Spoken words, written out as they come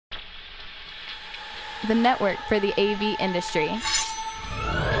the network for the AV industry.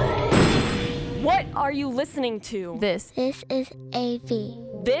 What are you listening to? This is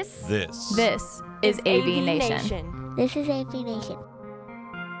AV. This is AV Nation. This is AV Nation.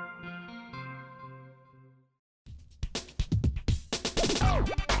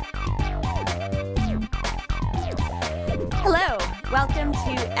 Hello, welcome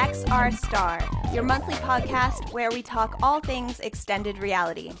to XR Star, your monthly podcast where we talk all things extended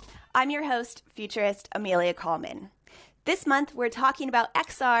reality. I'm your host, futurist Amelia Coleman. This month, we're talking about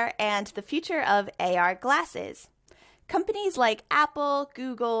XR and the future of AR glasses. Companies like Apple,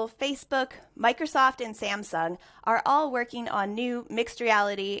 Google, Facebook, Microsoft, and Samsung are all working on new mixed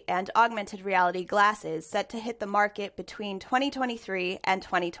reality and augmented reality glasses set to hit the market between 2023 and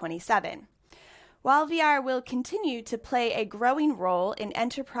 2027. While VR will continue to play a growing role in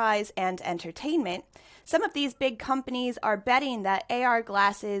enterprise and entertainment, some of these big companies are betting that AR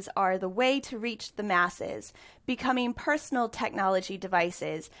glasses are the way to reach the masses, becoming personal technology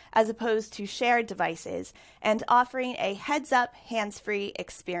devices as opposed to shared devices, and offering a heads-up, hands-free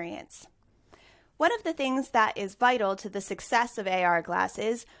experience. One of the things that is vital to the success of AR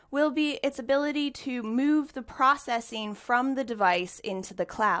glasses will be its ability to move the processing from the device into the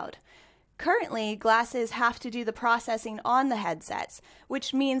cloud. Currently, glasses have to do the processing on the headsets,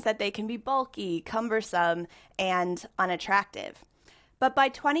 which means that they can be bulky, cumbersome, and unattractive. But by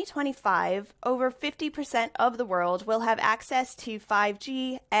 2025, over 50% of the world will have access to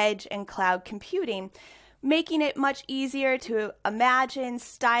 5G, edge, and cloud computing, making it much easier to imagine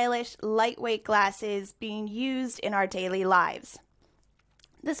stylish, lightweight glasses being used in our daily lives.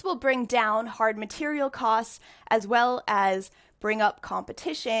 This will bring down hard material costs as well as bring up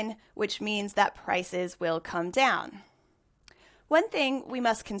competition, which means that prices will come down. One thing we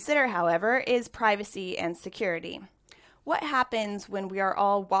must consider, however, is privacy and security. What happens when we are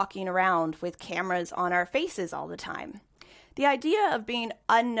all walking around with cameras on our faces all the time? The idea of being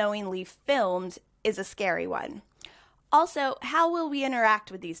unknowingly filmed is a scary one. Also, how will we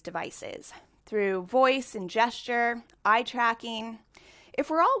interact with these devices? Through voice and gesture, eye tracking? If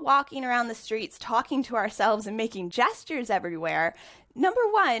we're all walking around the streets talking to ourselves and making gestures everywhere, number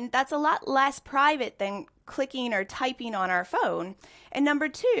one, that's a lot less private than clicking or typing on our phone. And number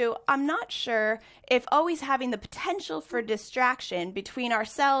two, I'm not sure if always having the potential for distraction between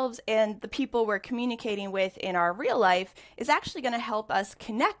ourselves and the people we're communicating with in our real life is actually going to help us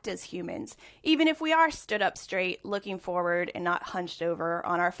connect as humans, even if we are stood up straight, looking forward, and not hunched over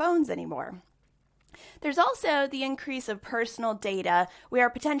on our phones anymore. There's also the increase of personal data we are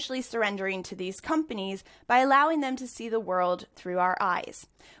potentially surrendering to these companies by allowing them to see the world through our eyes.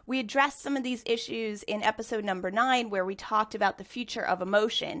 We addressed some of these issues in episode number 9, where we talked about the future of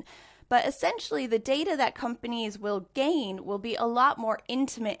emotion. But essentially, the data that companies will gain will be a lot more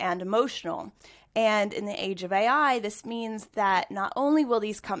intimate and emotional. And in the age of AI, this means that not only will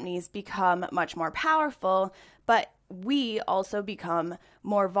these companies become much more powerful, but we also become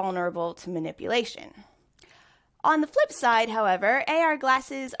more vulnerable to manipulation. On the flip side, however, AR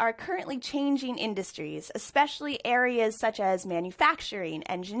glasses are currently changing industries, especially areas such as manufacturing,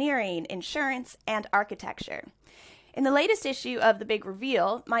 engineering, insurance, and architecture. In the latest issue of The Big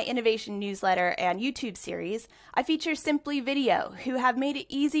Reveal, my innovation newsletter and YouTube series, I feature Simply Video, who have made it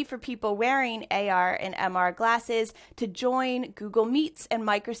easy for people wearing AR and MR glasses to join Google Meets and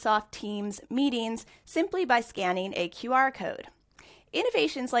Microsoft Teams meetings simply by scanning a QR code.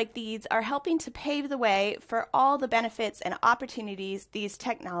 Innovations like these are helping to pave the way for all the benefits and opportunities these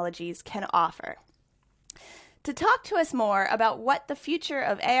technologies can offer. To talk to us more about what the future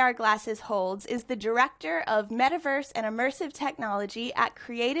of AR glasses holds is the Director of Metaverse and Immersive Technology at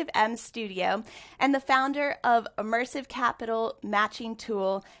Creative M Studio and the founder of Immersive Capital Matching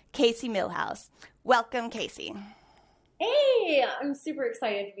Tool, Casey Millhouse. Welcome, Casey. Hey, I'm super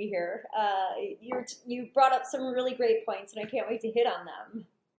excited to be here. You brought up some really great points, and I can't wait to hit on them.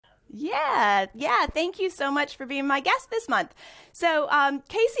 Yeah. Thank you so much for being my guest this month. So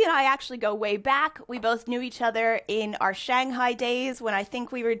Casey and I actually go way back. We both knew each other in our Shanghai days when I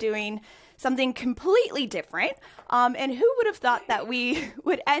think we were doing something completely different. And who would have thought that we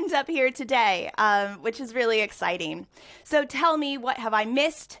would end up here today, which is really exciting. So tell me, what have I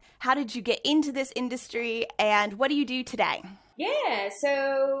missed? How did you get into this industry? And what do you do today? Yeah,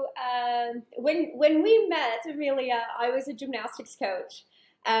 so when we met, Amelia, I was a gymnastics coach.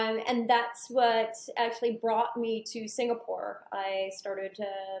 And that's what actually brought me to Singapore. I started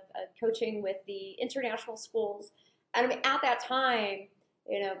coaching with the international schools. And at that time,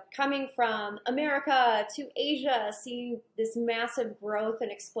 coming from America to Asia, seeing this massive growth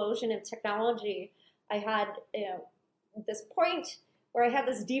and explosion in technology, I had, this point where I had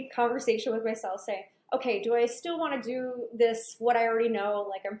this deep conversation with myself saying, okay, do I still want to do this, what I already know?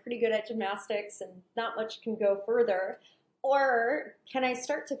 Like, I'm pretty good at gymnastics and not much can go further. Or can I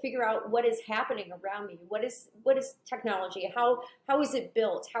start to figure out what is happening around me? What is technology? How is it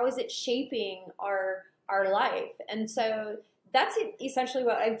built? How is it shaping our life? And so that's essentially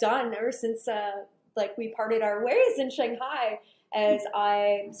what I've done ever since like we parted our ways in Shanghai, as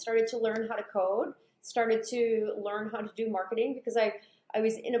I started to learn how to code, started to learn how to do marketing, because I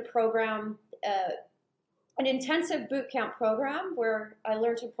was in a program, an intensive boot camp program where I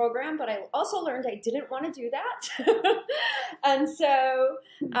learned to program, but I also learned I didn't want to do that. And so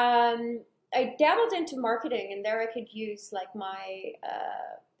I dabbled into marketing, and there I could use like my,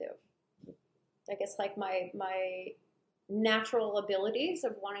 I guess like my natural abilities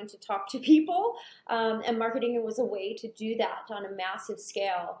of wanting to talk to people, and marketing was a way to do that on a massive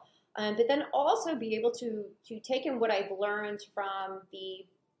scale. But then also be able to take in what I've learned from the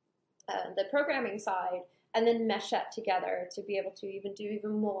programming side and then mesh that together to be able to even do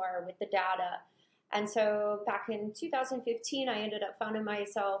even more with the data. And so back in 2015, I ended up finding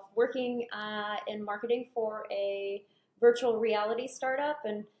myself working in marketing for a virtual reality startup.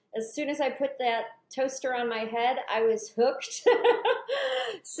 And as soon as I put that toaster on my head, I was hooked.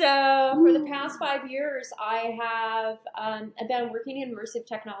 So for the past 5 years, I have I've been working in immersive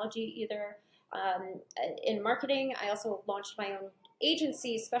technology, either in marketing. I also launched my own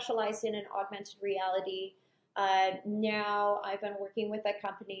agency specialized in an augmented reality. Now I've been working with that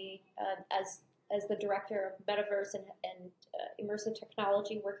company as the director of metaverse and immersive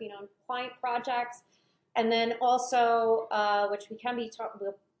technology, working on client projects. And then also, which we can be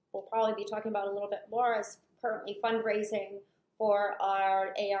we'll probably be talking about a little bit more, is currently fundraising for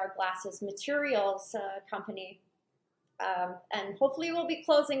our AR glasses materials company. And hopefully we'll be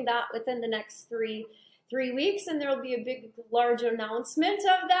closing that within the next three weeks, and there will be a big, large announcement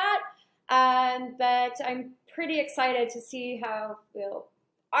of that. But I'm pretty excited to see how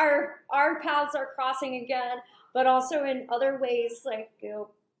our paths are crossing again, but also in other ways, like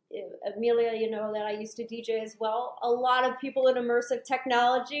Amelia, you know that I used to DJ as well. A lot of people in immersive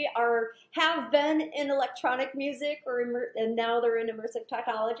technology have been in electronic music, and now they're in immersive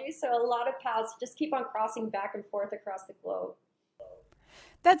technology. So a lot of paths just keep on crossing back and forth across the globe.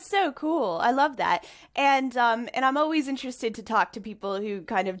 That's so cool. I love that. And I'm always interested to talk to people who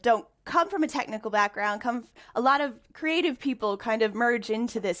kind of don't come from a technical background. A lot of creative people kind of merge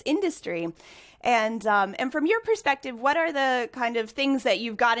into this industry. And from your perspective, what are the kind of things that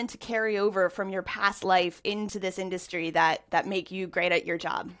you've gotten to carry over from your past life into this industry that make you great at your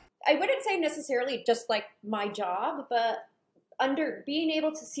job? I wouldn't say necessarily just like my job, but under being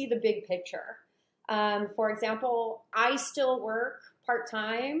able to see the big picture. For example, I still work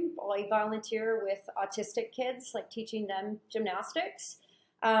part-time. I volunteer with autistic kids, like teaching them gymnastics.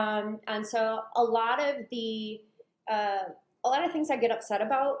 And so a lot of things I get upset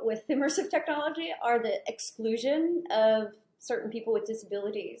about with immersive technology are the exclusion of certain people with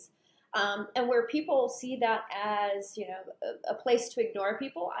disabilities. And where people see that as, a place to ignore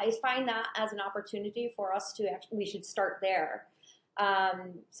people, I find that as an opportunity for us to we should start there.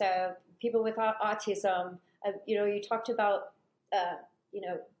 So people with autism, you talked about,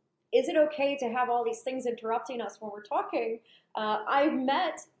 is it okay to have all these things interrupting us when we're talking? I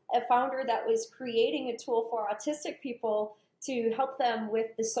met a founder that was creating a tool for autistic people to help them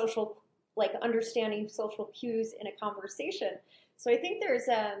with the social, like understanding social cues in a conversation. So I think there's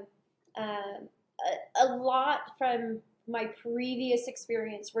a lot from my previous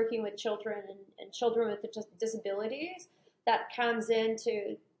experience working with children and children with disabilities that comes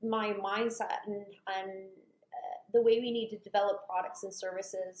into my mindset and the way we need to develop products and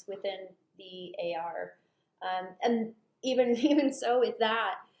services within the AR. And even so with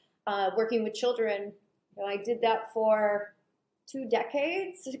that, working with children, I did that for 2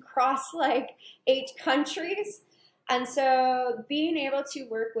 decades across like 8 countries. And so being able to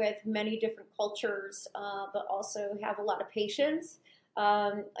work with many different cultures, but also have a lot of patience,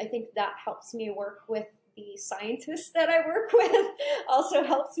 I think that helps me work with the scientists that I work with, also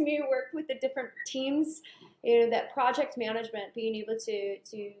helps me work with the different teams, that project management, being able to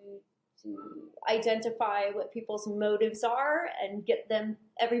identify what people's motives are and get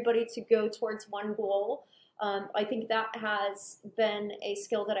everybody to go towards one goal. I think that has been a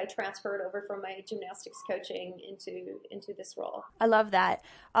skill that I transferred over from my gymnastics coaching into this role. I love that.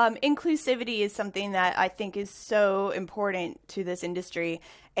 Inclusivity is something that I think is so important to this industry,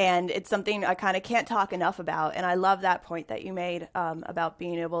 and it's something I kind of can't talk enough about. And I love that point that you made about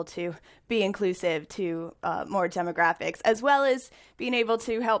being able to be inclusive to more demographics, as well as being able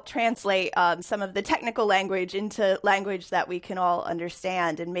to help translate some of the technical language into language that we can all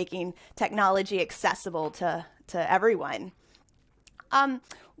understand, and making technology accessible to everyone.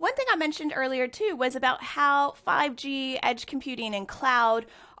 One thing I mentioned earlier too was about how 5G, edge computing, and cloud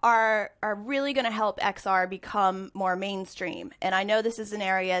are really going to help XR become more mainstream. And I know this is an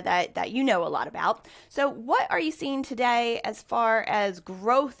area that you know a lot about. So what are you seeing today as far as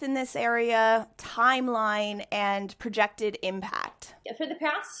growth in this area, timeline, and projected impact? For the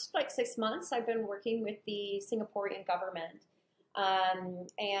past 6 months, I've been working with the Singaporean government.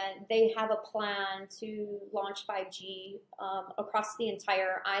 And they have a plan to launch 5G across the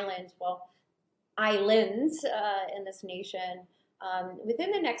entire island, islands in this nation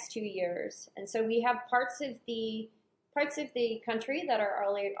within the next 2 years. And so we have parts of the country that are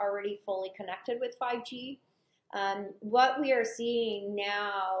already fully connected with 5G. What we are seeing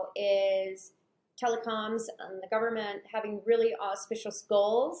now is telecoms and the government having really auspicious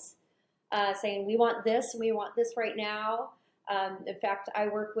goals, saying we want this and we want this right now. In fact, I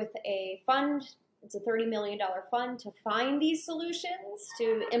work with a fund. It's a $30 million fund to find these solutions,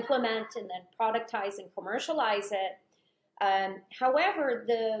 to implement and then productize and commercialize it. However,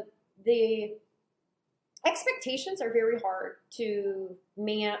 the expectations are very hard to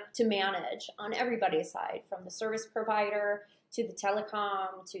manage on everybody's side, from the service provider to the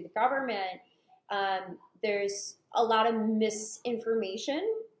telecom to the government. There's a lot of misinformation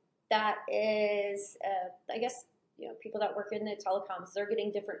that is, I guess, people that work in the telecoms, they're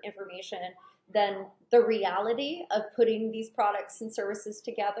getting different information than the reality of putting these products and services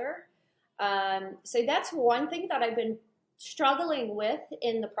together. So that's one thing that I've been struggling with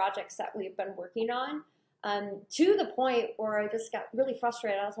in the projects that we've been working on, to the point where I just got really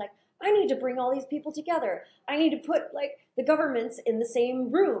frustrated. I was like, I need to bring all these people together. I need to put the governments in the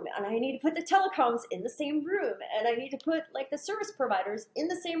same room, and I need to put the telecoms in the same room, and I need to put the service providers in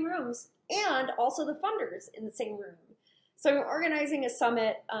the same rooms, and also the funders in the same room. So I'm organizing a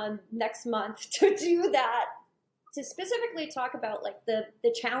summit next month to do that, to specifically talk about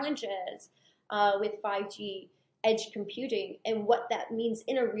the challenges with 5G edge computing and what that means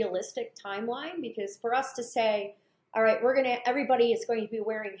in a realistic timeline. Because for us to say, all right, everybody is going to be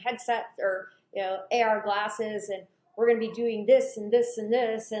wearing headsets or AR glasses, and we're going to be doing this and this and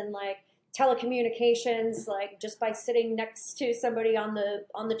this, and telecommunications, just by sitting next to somebody on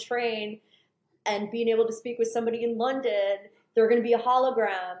the train and being able to speak with somebody in London, they're going to be a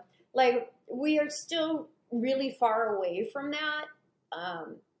hologram. We are still really far away from that.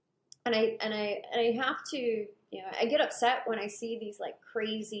 And I have to, I get upset when I see these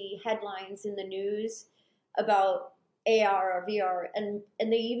crazy headlines in the news about AR or VR, and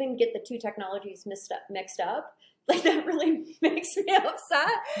they even get the two technologies mixed up. That really makes me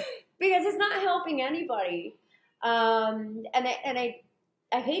upset, because it's not helping anybody. And I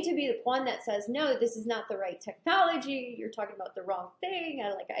hate to be the one that says, no, this is not the right technology. You're talking about the wrong thing.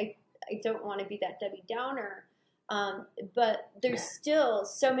 I don't want to be that Debbie Downer. But there's still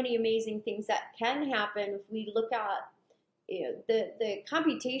so many amazing things that can happen if we look at the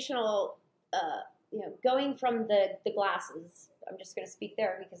computational, going from the glasses. I'm just going to speak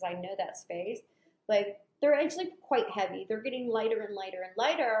there because I know that space. They're actually quite heavy. They're getting lighter and lighter and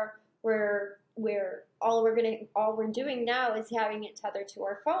lighter, where all we're doing now is having it tethered to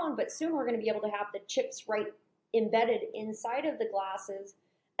our phone, but soon we're going to be able to have the chips right embedded inside of the glasses,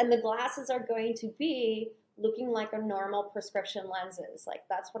 and the glasses are going to be looking like a normal prescription lenses.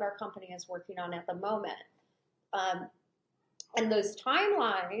 That's what our company is working on at the moment. And those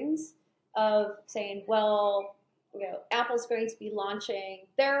timelines of saying, Apple's going to be launching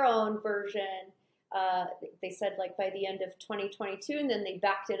their own version. They said by the end of 2022, and then they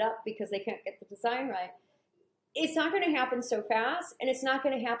backed it up because they can't get the design right. It's not going to happen so fast, and it's not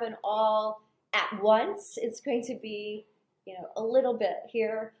going to happen all at once. It's going to be, a little bit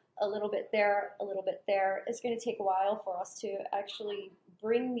here, a little bit there, a little bit there. It's going to take a while for us to actually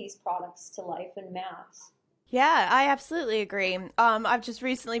bring these products to life en masse. Yeah, I absolutely agree. I've just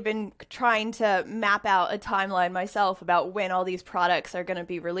recently been trying to map out a timeline myself about when all these products are going to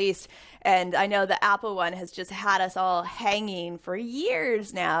be released. And I know the Apple one has just had us all hanging for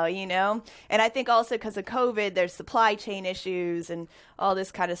years now, you know? And I think also because of COVID, there's supply chain issues and all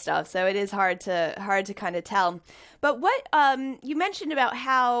this kind of stuff. So it is hard to kind of tell. But what you mentioned about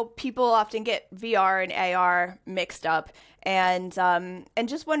how people often get VR and AR mixed up. And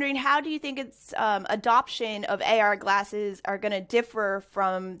just wondering, how do you think its adoption of AR glasses are going to differ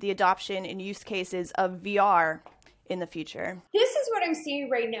from the adoption and use cases of VR in the future? This is what I'm seeing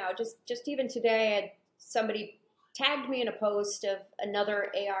right now. Just even today, somebody tagged me in a post of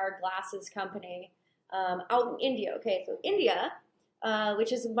another AR glasses company out in India. Okay, so India,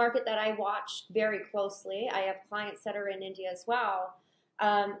 which is a market that I watch very closely. I have clients that are in India as well.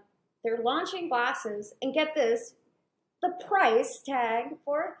 They're launching glasses, and get this, the price tag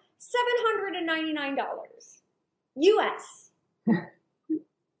for $799 US.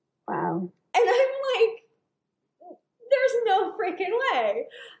 Wow. And I'm like, there's no freaking way.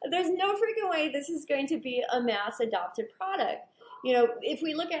 There's no freaking way this is going to be a mass adopted product. You know, if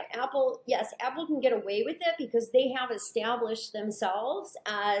we look at Apple, yes, Apple can get away with it because they have established themselves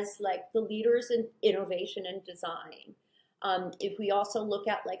as like the leaders in innovation and design. If we also look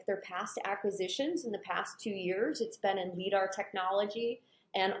at like their past acquisitions in the past 2 years, it's been in LiDAR technology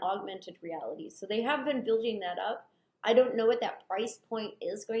and augmented reality. So they have been building that up. I don't know what that price point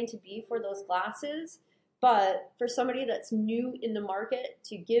is going to be for those glasses, but for somebody that's new in the market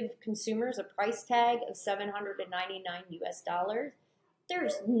to give consumers a price tag of $799 US,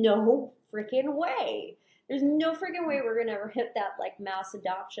 there's no freaking way. There's no freaking way we're gonna ever hit that like mass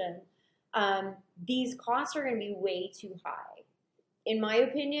adoption. These costs are going to be way too high. In my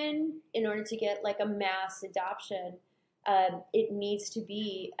opinion, in order to get like a mass adoption, it needs to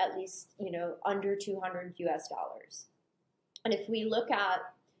be at least, you know, under $200 US. And if we look at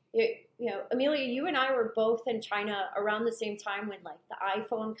it, you know, Amelia, you and I were both in China around the same time when like the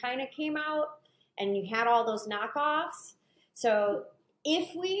iPhone kind of came out and you had all those knockoffs. So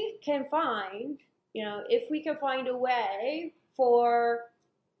if we can find, you know, if we can find a way for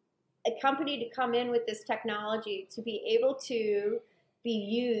a company to come in with this technology to be able to be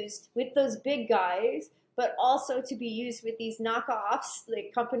used with those big guys, but also to be used with these knockoffs,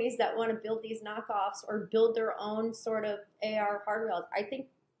 like companies that want to build these knockoffs or build their own sort of AR hardware. I think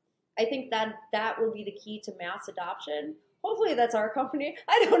that will be the key to mass adoption. Hopefully that's our company.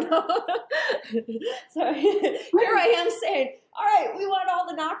 I don't know. So here I am saying, all right, we want all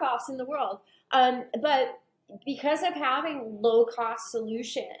the knockoffs in the world. But because of having low cost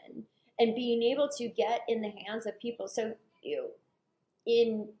solution and being able to get in the hands of people. So you know,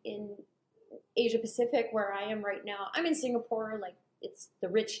 in Asia Pacific, where I am right now, I'm in Singapore, like it's the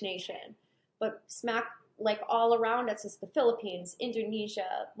rich nation, but smack like all around us is the Philippines,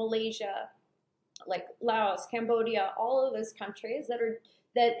 Indonesia, Malaysia, like Laos, Cambodia, all of those countries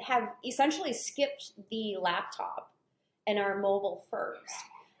that have essentially skipped the laptop and are mobile first.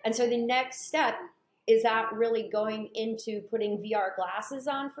 And so the next step is that really going into putting VR glasses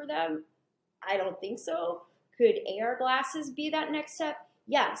on for them? I don't think so. Could AR glasses be that next step?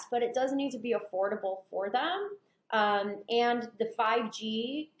 Yes, but it does need to be affordable for them. And the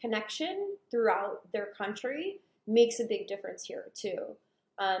 5G connection throughout their country makes a big difference here too.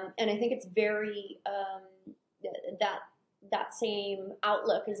 And I think it's very, that same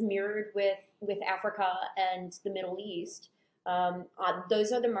outlook is mirrored with Africa and the Middle East.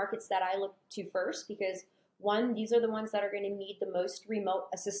 Those are the markets that I look to first because one, these are the ones that are going to need the most remote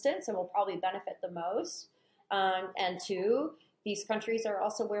assistance and will probably benefit the most. And two, these countries are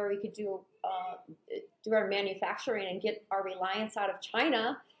also where we could do our manufacturing and get our reliance out of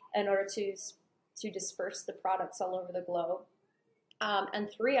China in order to disperse the products all over the globe. And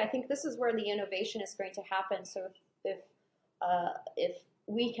three, I think this is where the innovation is going to happen. So if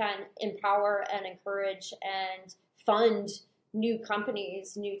we can empower and encourage and fund new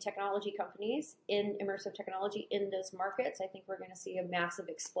companies, new technology companies in immersive technology in those markets, I think we're going to see a massive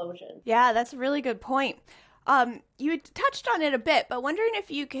explosion. Yeah, that's a really good point. You touched on it a bit, but wondering if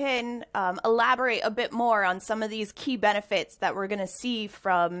you can elaborate a bit more on some of these key benefits that we're going to see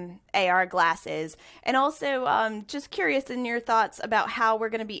from AR glasses. And also just curious in your thoughts about how we're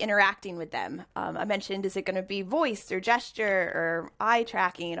going to be interacting with them. I mentioned, is it going to be voice or gesture or eye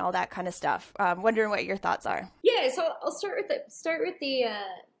tracking and all that kind of stuff? Wondering what your thoughts are. Yeah, so I'll start with the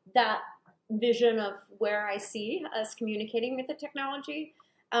that vision of where I see us communicating with the technology.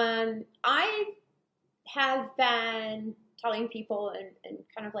 I have been telling people and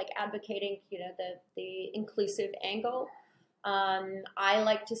kind of like advocating, you know, the inclusive angle. I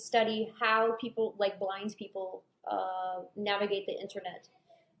like to study how people, like blind people, navigate the internet.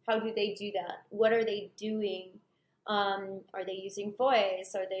 How do they do that? What are they doing? Are they using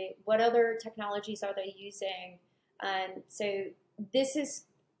voice? What other technologies are they using? So this is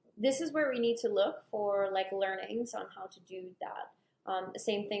where we need to look for like learnings on how to do that. The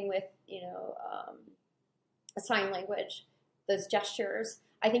same thing with sign language, those gestures.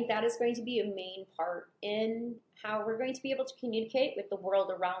 I think that is going to be a main part in how we're going to be able to communicate with the world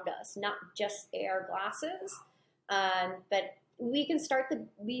around us, not just AR glasses, but we can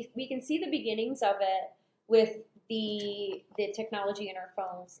we can see the beginnings of it with the technology in our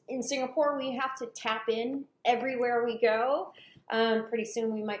phones. In Singapore, we have to tap in everywhere we go. Pretty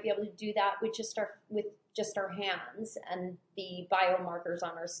soon, we might be able to do that with just our hands and the biomarkers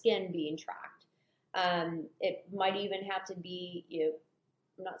on our skin being tracked. It might even have to be,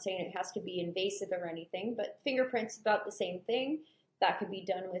 I'm not saying it has to be invasive or anything, but fingerprints about the same thing. That could be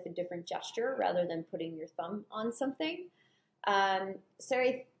done with a different gesture rather than putting your thumb on something. So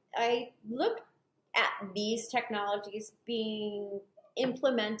I look at these technologies being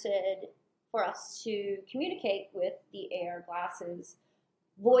implemented for us to communicate with the AR glasses.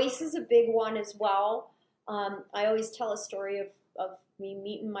 Voice is a big one as well. I always tell a story of me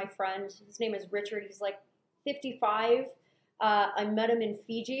meeting my friend. His name is Richard. He's like 55. I met him in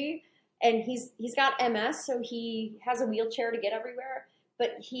Fiji, and he's got MS, so he has a wheelchair to get everywhere.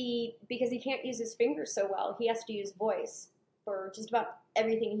 But because he can't use his fingers so well, he has to use voice for just about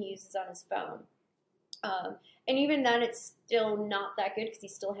everything he uses on his phone. And even then, it's still not that good because he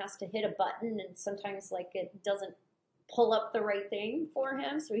still has to hit a button, and sometimes like it doesn't pull up the right thing for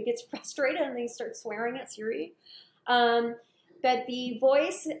him, so he gets frustrated and he starts swearing at Siri. But the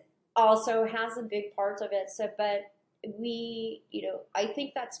voice also has a big part of it. So, but I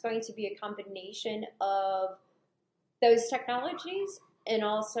think that's going to be a combination of those technologies and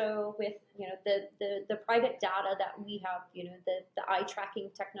also with, the private data that we have, the eye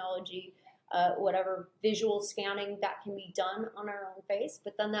tracking technology, whatever visual scanning that can be done on our own face.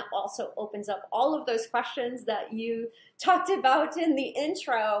 But then that also opens up all of those questions that you talked about in the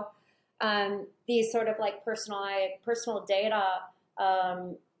intro, these sort of like personal data.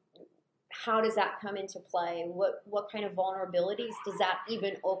 How does that come into play? What kind of vulnerabilities does that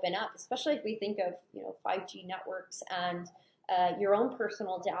even open up? Especially if we think of 5G networks and your own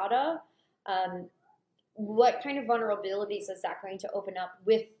personal data. What kind of vulnerabilities is that going to open up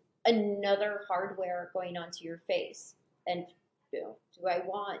with another hardware going onto your face? And do I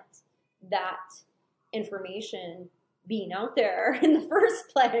want that information being out there in the first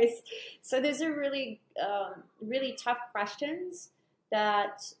place? So those are really, really tough questions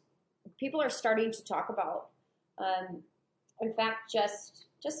that people are starting to talk about. In fact, just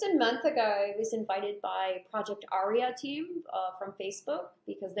a month ago, I was invited by Project Aria team from Facebook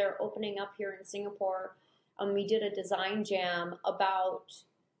because they're opening up here in Singapore. We did a design jam about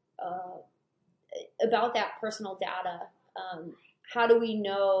that personal data. How do we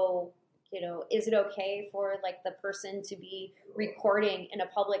know, is it okay for like the person to be recording in a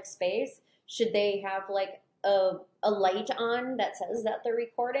public space? Should they have like a light on that says that they're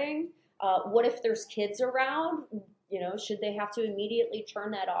recording? What if there's kids around? Should they have to immediately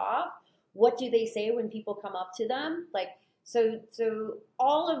turn that off? What do they say when people come up to them? So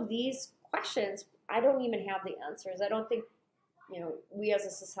all of these questions, I don't even have the answers. I don't think, we as a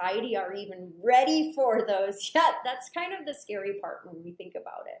society are even ready for those yet. That's kind of the scary part when we think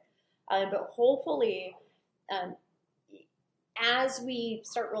about it. But hopefully, as we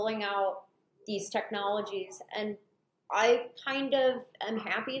start rolling out these technologies, and I kind of am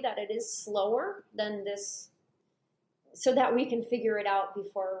happy that it is slower than this so that we can figure it out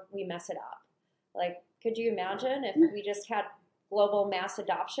before we mess it up. Like, could you imagine if we just had global mass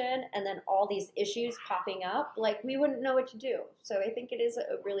adoption and then all these issues popping up? Like, we wouldn't know what to do. So I think it is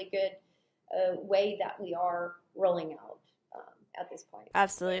a really good way that we are rolling out at this point.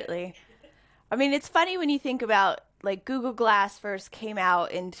 Absolutely. I mean, it's funny when you think about, like, Google Glass first came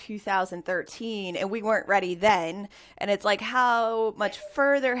out in 2013 and we weren't ready then. And it's like, how much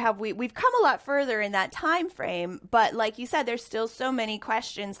further have we've come a lot further in that time frame. But like you said, there's still so many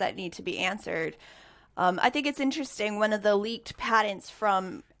questions that need to be answered. I think it's interesting. One of the leaked patents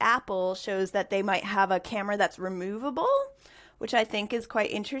from Apple shows that they might have a camera that's removable, which I think is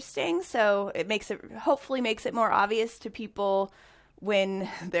quite interesting. So it hopefully makes it more obvious to people when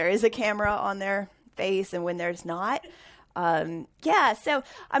there is a camera on their face and when there's not. So,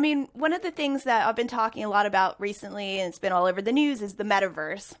 I mean, one of the things that I've been talking a lot about recently, and it's been all over the news, is the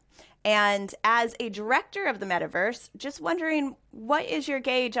metaverse. And as a director of the metaverse, just wondering, what is your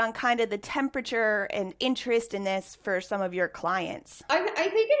gauge on kind of the temperature and interest in this for some of your clients? I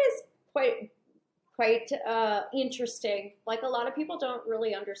think it is quite interesting. Like, a lot of people don't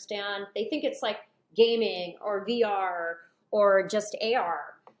really understand. They think it's like gaming or VR or just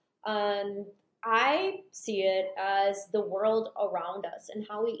AR. I see it as the world around us and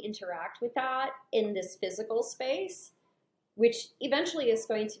how we interact with that in this physical space, which eventually is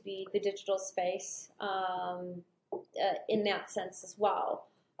going to be the digital space in that sense as well.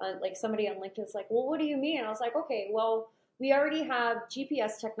 Like, somebody on LinkedIn is like, well, what do you mean? And I was like, okay, well, we already have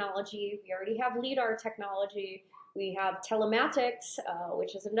GPS technology. We already have LiDAR technology. We have telematics,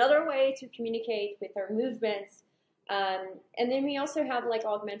 which is another way to communicate with our movements. And then we also have like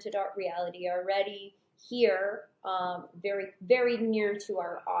augmented reality already here, very, very near to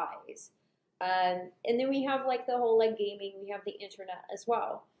our eyes. And then we have like the whole like gaming, we have the internet as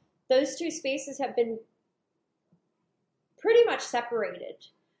well. Those two spaces have been pretty much separated.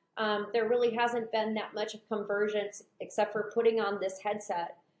 There really hasn't been that much of convergence except for putting on this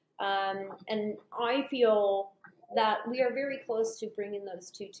headset. And I feel that we are very close to bringing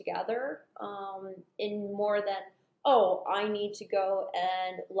those two together in more than, oh, I need to go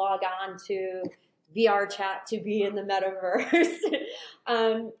and log on to VR chat to be in the metaverse.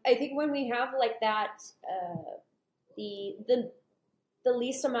 I think when we have like that, the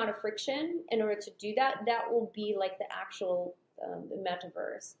least amount of friction in order to do that, that will be like the actual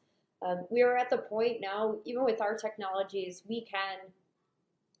metaverse. We are at the point now, even with our technologies, we can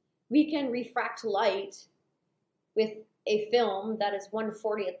refract light with a film that is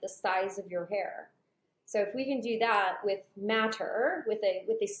 1/40th the size of your hair. So if we can do that with matter, with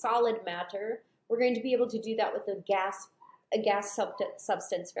a solid matter, we're going to be able to do that with a gas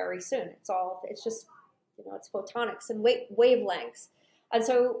substance very soon. It's just, it's photonics and wavelengths. And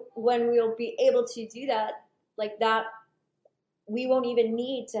so when we'll be able to do that like that, we won't even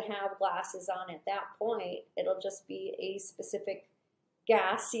need to have glasses on at that point. It'll just be a specific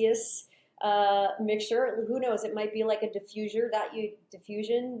gaseous mixture. Who knows? It might be like a diffusion.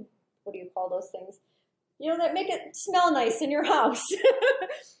 What do you call those things? That make it smell nice in your house.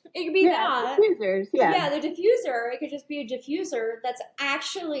 It could be that. Diffusers, yeah. Yeah, the diffuser. It could just be a diffuser that's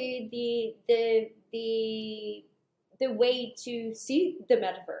actually the way to see the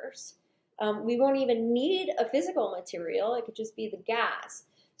metaverse. We won't even need a physical material. It could just be the gas.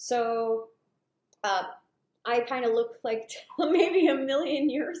 So I kind of look like maybe a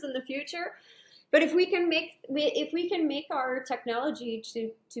million years in the future. But if we can make our technology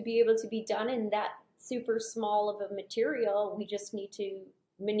to be able to be done in that super small of a material, we just need to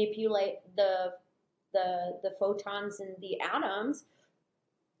manipulate the photons and the atoms.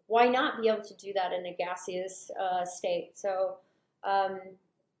 Why not be able to do that in a gaseous state? So I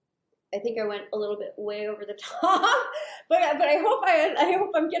think I went a little bit way over the top, but I hope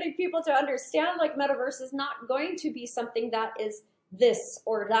I'm getting people to understand, like, metaverse is not going to be something that is this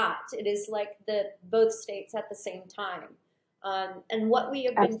or that. It is like both states at the same time. And what we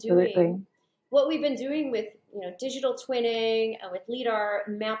have been doing. What we've been doing with digital twinning and with LiDAR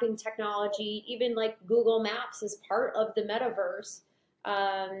mapping technology, even like Google Maps is part of the metaverse.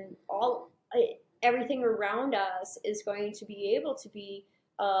 Everything around us is going to be able to be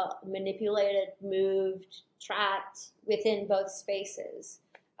manipulated, moved, tracked within both spaces.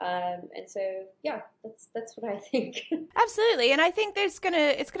 And so, yeah, that's what I think. Absolutely. And I think it's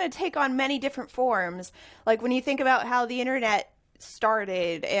gonna take on many different forms. Like when you think about how the internet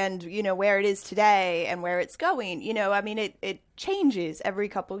started and where it is today and where it's going, I mean, it changes every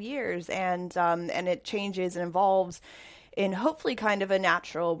couple years, and it changes and evolves in hopefully kind of a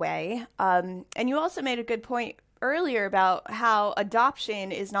natural way. And you also made a good point earlier about how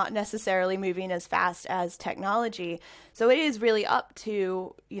adoption is not necessarily moving as fast as technology. So it is really up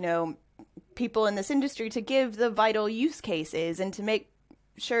to people in this industry to give the vital use cases and to make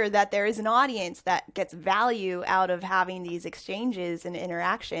sure that there is an audience that gets value out of having these exchanges and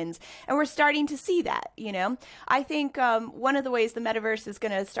interactions. And we're starting to see that, I think one of the ways the metaverse is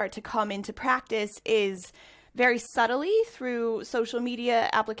going to start to come into practice is very subtly through social media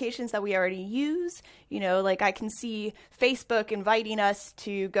applications that we already use. Like I can see Facebook inviting us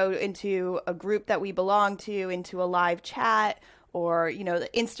to go into a group that we belong to, into a live chat, or, the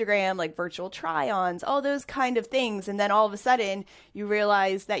Instagram, like virtual try-ons, all those kind of things. And then all of a sudden you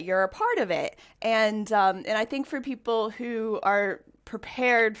realize that you're a part of it. And I think for people who are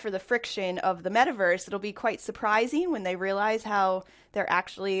prepared for the friction of the metaverse, it'll be quite surprising when they realize how they're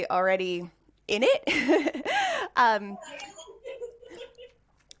actually already in it.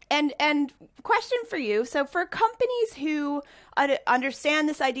 And question for you. So for companies who understand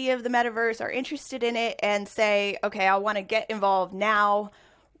this idea of the metaverse, are interested in it, and say, okay, I want to get involved now,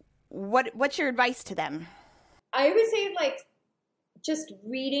 what's your advice to them? I would say just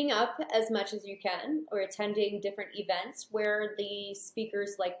reading up as much as you can, or attending different events where the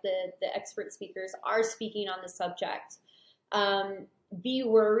speakers, like the expert speakers, are speaking on the subject. Be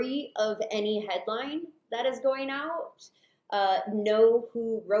wary of any headline that is going out. Know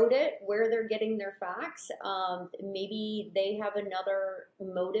who wrote it, where they're getting their facts. Maybe they have another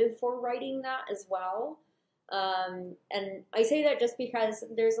motive for writing that as well. And I say that just because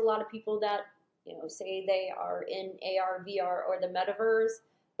there's a lot of people that, say they are in AR, VR, or the metaverse,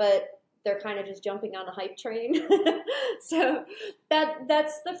 but they're kind of just jumping on the hype train. So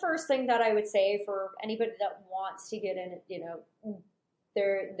that's the first thing that I would say for anybody that wants to get in it.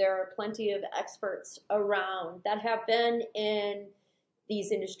 There are plenty of experts around that have been in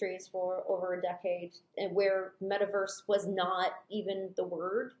these industries for over a decade, and where metaverse was not even the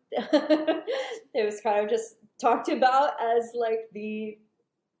word. It was kind of just talked about as like the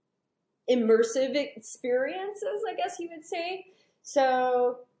immersive experiences, I guess you would say.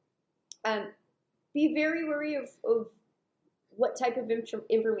 So be very wary of what type of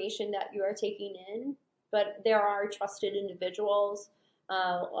information that you are taking in, but there are trusted individuals.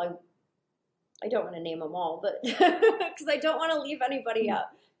 I don't want to name them all, but because I don't want to leave anybody out.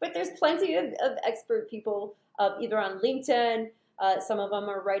 But there's plenty of expert people, either on LinkedIn. Some of them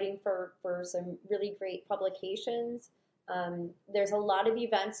are writing for some really great publications. There's a lot of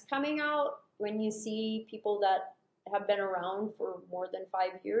events coming out. When you see people that have been around for more than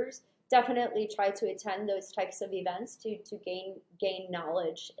 5 years, definitely try to attend those types of events to gain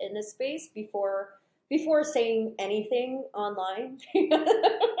knowledge in the space before saying anything online.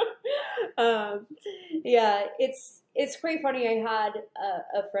 Yeah, it's quite funny. I had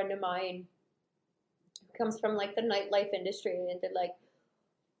a friend of mine who comes from like the nightlife industry, and they're like,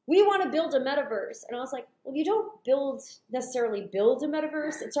 we want to build a metaverse. And I was like, well, you don't necessarily build a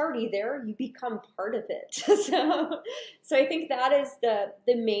metaverse. It's already there. You become part of it. So I think that is the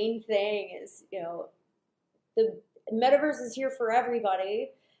main thing is, the metaverse is here for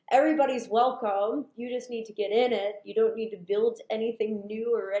everybody. Everybody's welcome. You just need to get in it. You don't need to build anything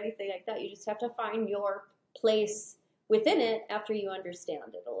new or anything like that. You just have to find your place within it after you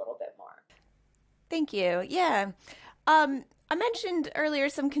understand it a little bit more. Thank you. Yeah. I mentioned earlier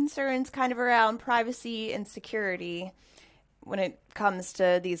some concerns kind of around privacy and security when it comes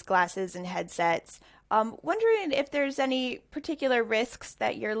to these glasses and headsets. Wondering if there's any particular risks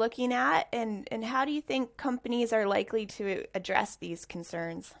that you're looking at, and how do you think companies are likely to address these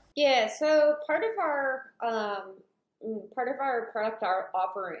concerns? Yeah, so part of our product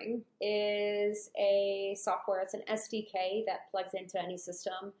offering is a software. It's an SDK that plugs into any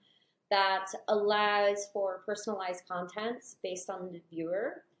system that allows for personalized contents based on the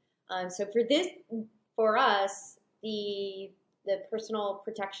viewer. So for us, the personal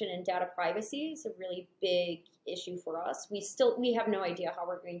protection and data privacy is a really big issue for us. We have no idea how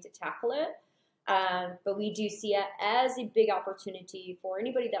we're going to tackle it, but we do see it as a big opportunity for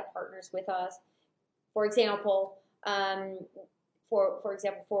anybody that partners with us. For example,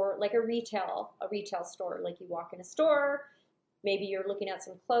 for like a retail store, like you walk in a store. Maybe you're looking at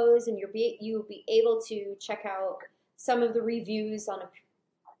some clothes, and you'll be able to check out some of the reviews on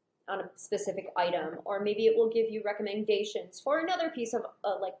a specific item, or maybe it will give you recommendations for another piece of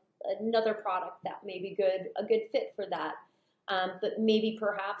like another product that may be a good fit for that. But maybe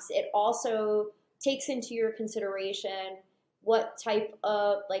perhaps it also takes into your consideration what type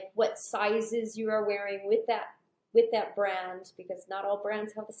of what sizes you are wearing with that brand, because not all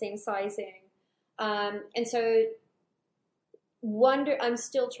brands have the same sizing, and so. We're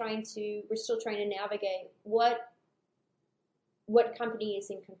still trying to navigate what company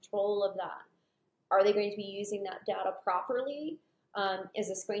is in control of that. Are they going to be using that data properly? Is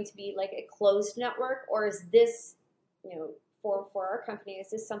this going to be like a closed network, or is this, for our company,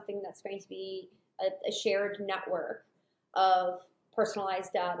 is this something that's going to be a shared network of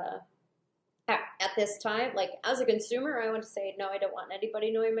personalized data? At this time, like as a consumer, I want to say, no, I don't want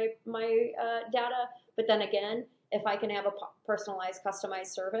anybody knowing my data. But then again, if I can have a personalized, customized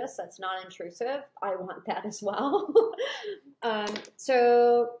service that's not intrusive, I want that as well.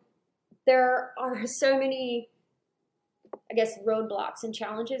 So there are so many, I guess, roadblocks and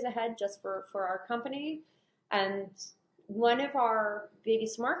challenges ahead just for our company. And one of our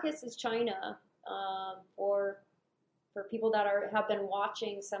biggest markets is China. For people that have been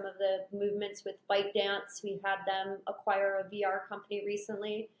watching some of the movements with ByteDance, we had them acquire a VR company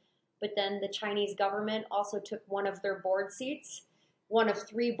recently. but then the Chinese government also took one of their board seats. One of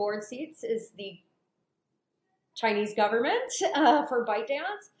 3 board seats is the Chinese government for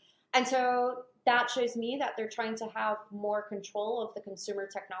ByteDance. And so that shows me that they're trying to have more control of the consumer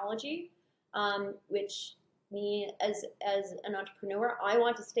technology, which me as an entrepreneur, I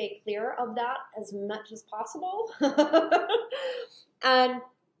want to stay clear of that as much as possible. and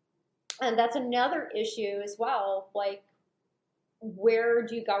that's another issue as well. Like, where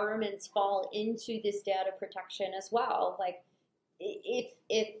do governments fall into this data protection as well? Like, if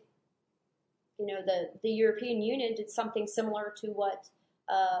you know, the European Union did something similar to what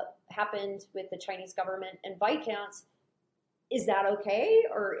happened with the Chinese government and ByteDance, is that okay?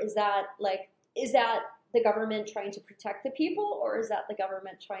 Or is that the government trying to protect the people, or is that the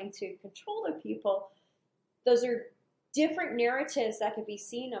government trying to control the people? Those are different narratives that could be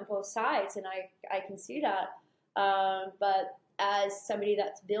seen on both sides, and I can see that. But as somebody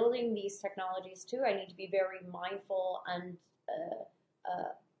that's building these technologies too, I need to be very mindful and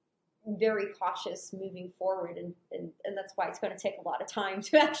very cautious moving forward, and that's why it's going to take a lot of time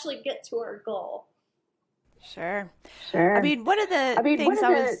to actually get to our goal. Sure. I mean, one of the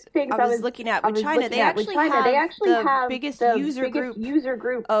things I was looking at with China, they actually have the biggest user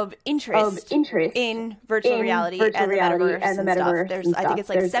group of interest in virtual reality and the metaverse and stuff. I think it's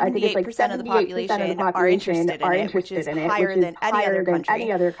like 78% of the population are interested in it, which is higher than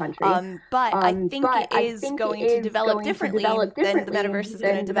any other country. But I think it is going to develop differently than the metaverse is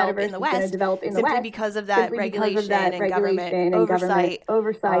going to develop in the West, simply because of that regulation and government oversight.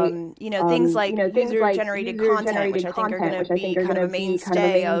 Things like user-generated content, which I think are going to be kind of a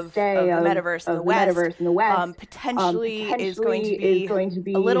mainstay of the metaverse in the West, potentially is going to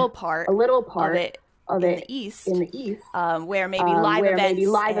be a little part of it in the East, where maybe live events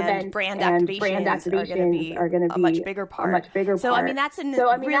and brand activations are going to be a much bigger part. So, I mean, that's a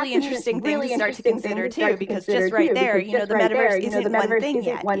really interesting thing to start to consider, too, because just right there, the metaverse isn't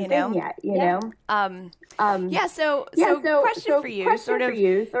one thing yet, you know? So question for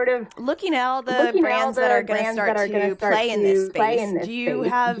you, sort of looking at all the brands that are going to start to play in this space,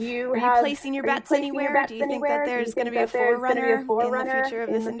 are you placing your bets anywhere? Do you think that there's going to be a forerunner in the future of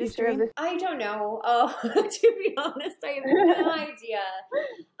this industry? I don't know. To be honest, I have no idea.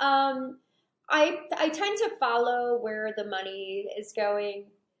 I tend to follow where the money is going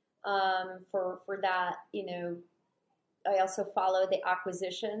for that. I also follow the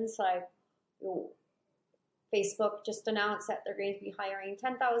acquisitions. Like, Facebook just announced that they're going to be hiring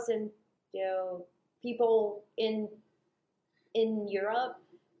 10,000 people in Europe.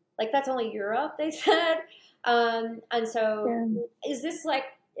 Like, that's only Europe, they said. And so is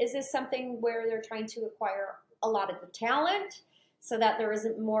this something where they're trying to acquire a lot of the talent so that there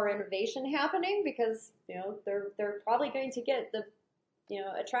isn't more innovation happening? Because, they're probably going to get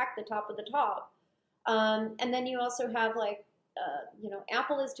attract the top of the top. And then you also have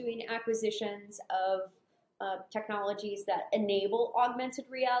Apple is doing acquisitions of technologies that enable augmented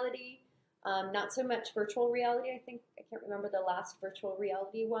reality, not so much virtual reality. I can't remember the last virtual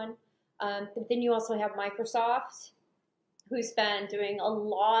reality one. But then you also have Microsoft, who's been doing a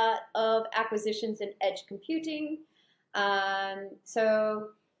lot of acquisitions in edge computing. And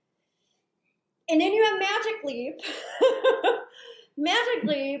then you have Magic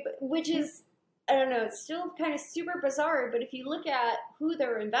Leap, which is, I don't know, it's still kind of super bizarre, but if you look at who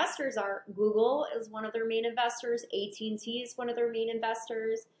their investors are, Google is one of their main investors, AT&T is one of their main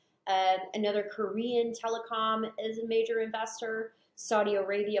investors, another Korean telecom is a major investor, Saudi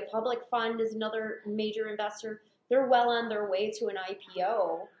Arabia Public Fund is another major investor. They're well on their way to an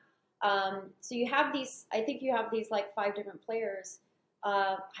IPO. So you have these, I think you have these like 5 different players.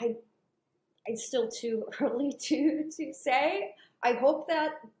 It's still too early to say. I hope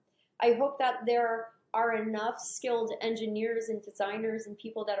that there are enough skilled engineers and designers and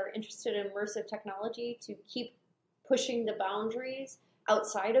people that are interested in immersive technology to keep pushing the boundaries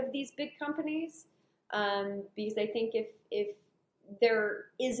outside of these big companies. Because I think if there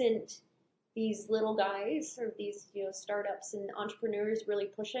isn't these little guys or these startups and entrepreneurs really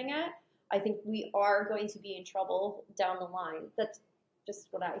pushing it, I think we are going to be in trouble down the line. That's just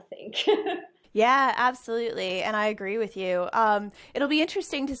what I think. Yeah, absolutely. And I agree with you. It'll be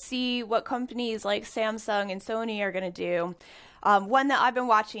interesting to see what companies like Samsung and Sony are going to do. One that I've been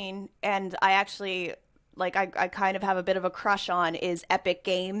watching and I actually I kind of have a bit of a crush on is Epic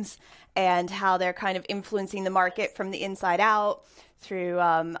Games and how they're kind of influencing the market from the inside out through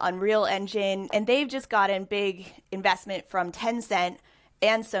Unreal Engine. And they've just gotten big investment from Tencent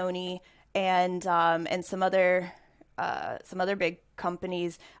and Sony and some other big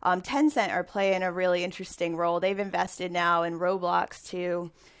companies. Tencent are playing a really interesting role. They've invested now in Roblox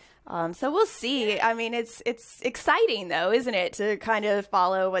too. So we'll see. I mean, it's exciting though, isn't it, to kind of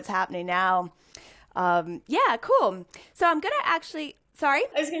follow what's happening now? Yeah, cool. So I'm gonna actually. Sorry?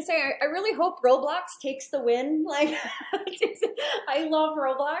 I was going to say, I really hope Roblox takes the win. Like, I love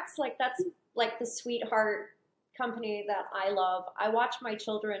Roblox. Like, that's like the sweetheart company that I love. I watch my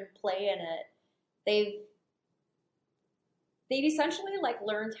children play in it. They've essentially like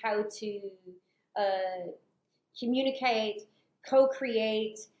learned how to communicate,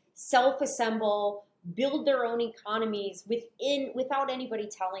 co-create, self-assemble, build their own economies without anybody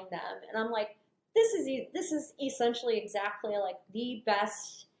telling them. And I'm like, this is essentially exactly like the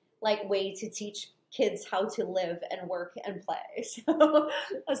best like way to teach kids how to live and work and play. So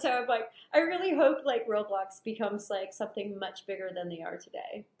I'm like, I really hope like Roblox becomes like something much bigger than they are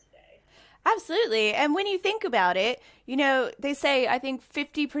today. Absolutely. And when you think about it, you know, they say, I think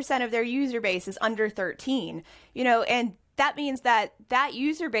 50% of their user base is under 13, you know, and that means that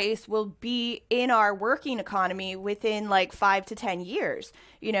user base will be in our working economy within like 5 to 10 years,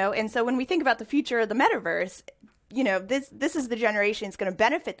 you know? And so when we think about the future of the metaverse, you know, this is the generation that's going to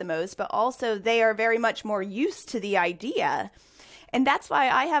benefit the most, but also they are very much more used to the idea. And that's why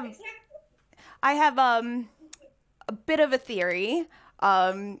I have a bit of a theory.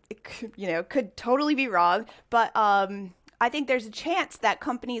 It could totally be wrong, but I think there's a chance that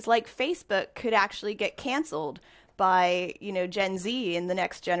companies like Facebook could actually get canceled by, you know, Gen Z in the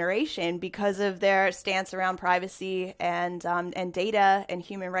next generation because of their stance around privacy and data and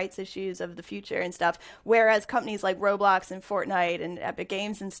human rights issues of the future and stuff. Whereas companies like Roblox and Fortnite and Epic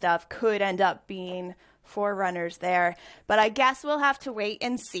Games and stuff could end up being forerunners there. But I guess we'll have to wait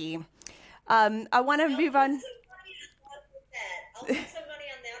and see. I want to move on. I'll put some money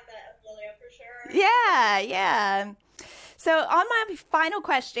on that bet, Lilia, for sure. Yeah. So on my final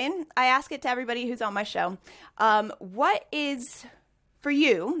question, I ask it to everybody who's on my show. What is, for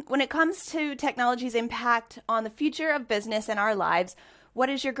you, when it comes to technology's impact on the future of business and our lives, what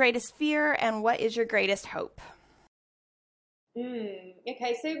is your greatest fear and what is your greatest hope?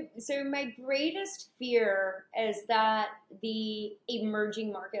 Okay, so my greatest fear is that the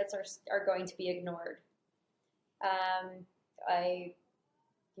emerging markets are going to be ignored.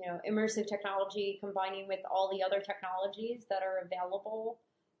 Immersive technology combining with all the other technologies that are available,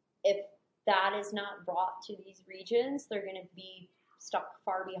 if that is not brought to these regions, they're going to be stuck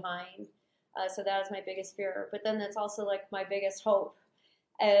far behind. So that is my biggest fear. But then that's also like my biggest hope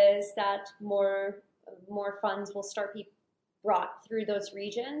is that more funds will start be brought through those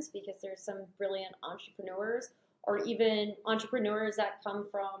regions because there's some brilliant entrepreneurs or even entrepreneurs that come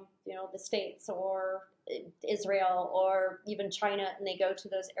from, you know, the States or Israel or even China, and they go to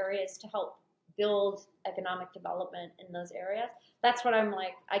those areas to help build economic development in those areas. That's what I'm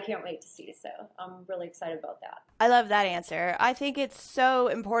like, I can't wait to see. So I'm really excited about that. I love that answer. I think it's so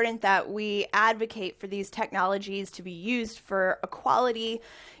important that we advocate for these technologies to be used for equality,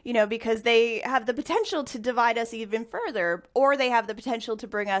 you know, because they have the potential to divide us even further, or they have the potential to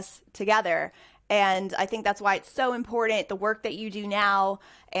bring us together. And I think that's why it's so important, the work that you do now,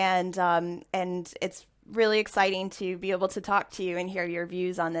 and it's really exciting to be able to talk to you and hear your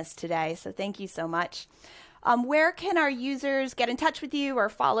views on this today. So thank you so much. Where can our users get in touch with you or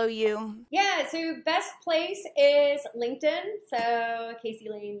follow you? Yeah, so best place is LinkedIn, so Casey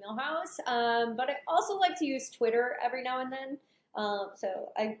Lane Millhouse. But I also like to use Twitter every now and then.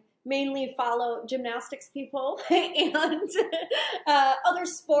 So I mainly follow gymnastics people and other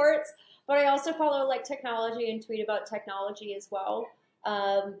sports, but I also follow like technology and tweet about technology as well.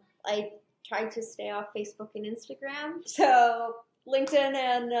 I try to stay off Facebook and Instagram, so LinkedIn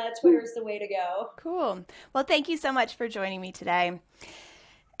and Twitter is the way to go. Cool. Well, thank you so much for joining me today.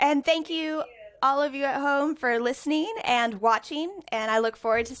 And thank you all of you at home for listening and watching, and I look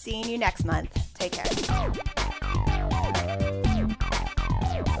forward to seeing you next month. Take care.